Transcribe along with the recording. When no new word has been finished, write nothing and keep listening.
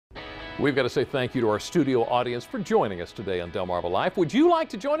We've got to say thank you to our studio audience for joining us today on Delmarva Life. Would you like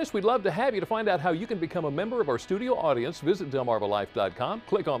to join us? We'd love to have you. To find out how you can become a member of our studio audience, visit delmarvalife.com,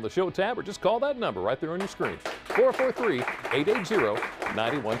 click on the show tab, or just call that number right there on your screen,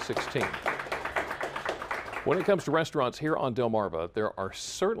 443-880-9116. When it comes to restaurants here on Delmarva, there are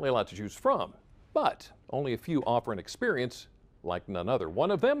certainly a lot to choose from, but only a few offer an experience like none other. One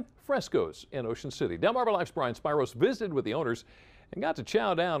of them, Fresco's in Ocean City. Delmarva Life's Brian Spiros visited with the owners and got to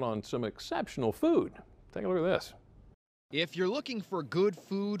chow down on some exceptional food. Take a look at this. If you're looking for good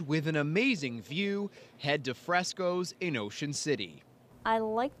food with an amazing view, head to Fresco's in Ocean City. I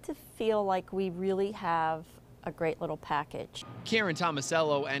like to feel like we really have a great little package. Karen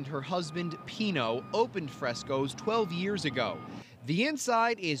Tomasello and her husband Pino opened Fresco's 12 years ago. The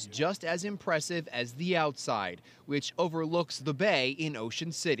inside is just as impressive as the outside, which overlooks the bay in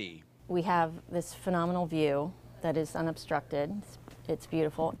Ocean City. We have this phenomenal view that is unobstructed. It's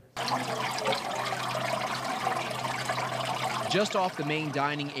beautiful. Just off the main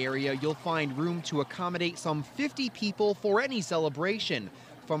dining area, you'll find room to accommodate some 50 people for any celebration,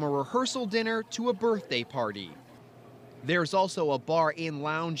 from a rehearsal dinner to a birthday party. There's also a bar and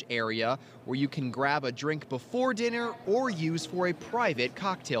lounge area where you can grab a drink before dinner or use for a private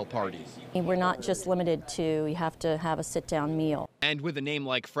cocktail party. We're not just limited to you have to have a sit-down meal. And with a name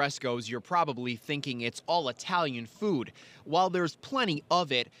like Fresco's, you're probably thinking it's all Italian food. While there's plenty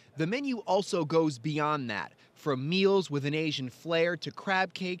of it, the menu also goes beyond that, from meals with an Asian flair to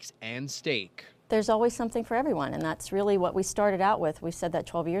crab cakes and steak. There's always something for everyone, and that's really what we started out with. We said that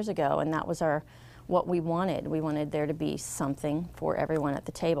 12 years ago, and that was what we wanted. We wanted there to be something for everyone at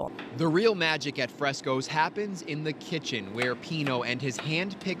the table. The real magic at Fresco's happens in the kitchen, where Pino and his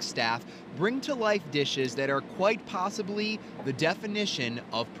hand-picked staff bring to life dishes that are quite possibly the definition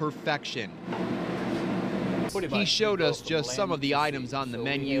of perfection. He showed us just some of the items on the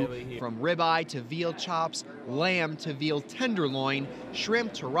menu, from ribeye to veal chops, lamb to veal tenderloin,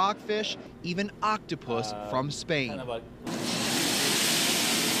 shrimp to rockfish, even octopus from Spain.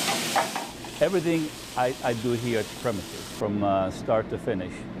 Everything I do here at the premises, from start to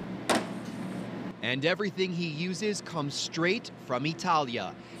finish. And everything he uses comes straight from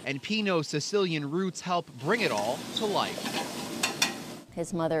Italia. And Pino's Sicilian roots help bring it all to life.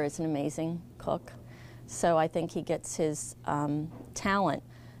 His mother is an amazing cook, so I think he gets his talent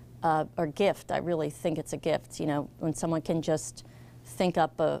or gift. I really think it's a gift. You know, when someone can just think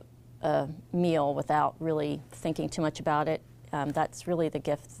up a meal without really thinking too much about it. That's really the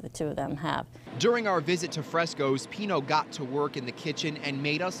gift the two of them have. During our visit to Fresco's, Pino got to work in the kitchen and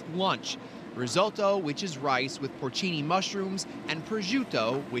made us lunch. Risotto, which is rice with porcini mushrooms, and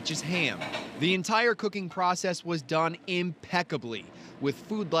prosciutto, which is ham. The entire cooking process was done impeccably. With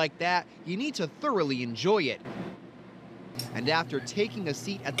food like that, you need to thoroughly enjoy it. And after taking a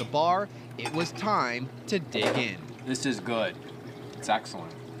seat at the bar, it was time to dig in. This is good. It's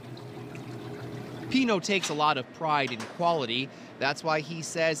excellent. Pino takes a lot of pride in quality. That's why he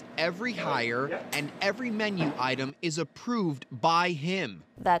says every hire and every menu item is approved by him.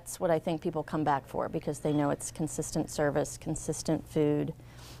 That's what I think people come back for, because they know it's consistent service, consistent food.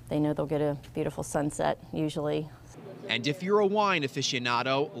 They know they'll get a beautiful sunset, usually. And if you're a wine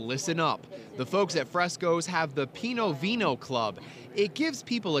aficionado, listen up. The folks at Fresco's have the Pino Vino Club. It gives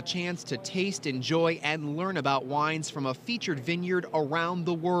people a chance to taste, enjoy, and learn about wines from a featured vineyard around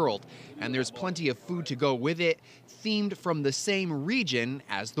the world. And there's plenty of food to go with it, themed from the same region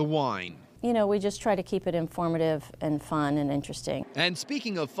as the wine. You know, we just try to keep it informative and fun and interesting. And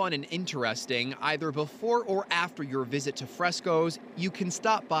speaking of fun and interesting, either before or after your visit to Fresco's, you can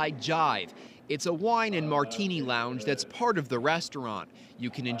stop by Jive. It's a wine and martini lounge that's part of the restaurant. You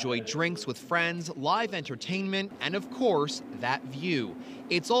can enjoy drinks with friends, live entertainment, and of course, that view.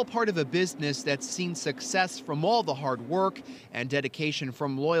 It's all part of a business that's seen success from all the hard work and dedication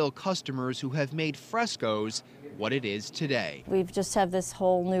from loyal customers who have made Fresco's what it is today. We've just have this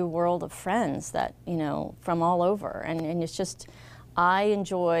whole new world of friends that, you know, from all over. And it's just, I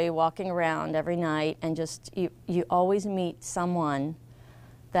enjoy walking around every night and just, you always meet someone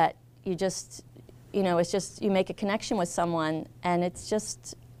that you just, you know, it's just, you make a connection with someone, and it's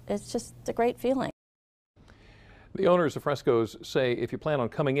just a great feeling. The owners of Fresco's say if you plan on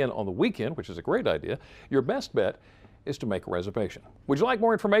coming in on the weekend, which is a great idea, your best bet is to make a reservation. Would you like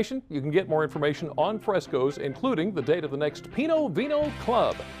more information? You can get more information on Fresco's, including the date of the next Pino Vino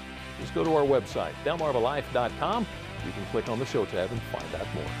Club. Just go to our website, delmarvalife.com. You can click on the show tab and find out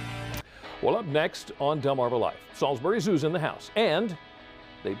more. Well, up next on Delmarva Life, Salisbury Zoo's in the house, and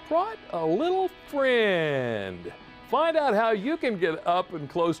they brought a little friend. Find out how you can get up and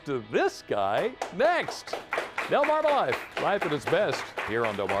close to this guy next. Delmarva Life, life at its best here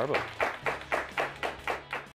on Delmarva.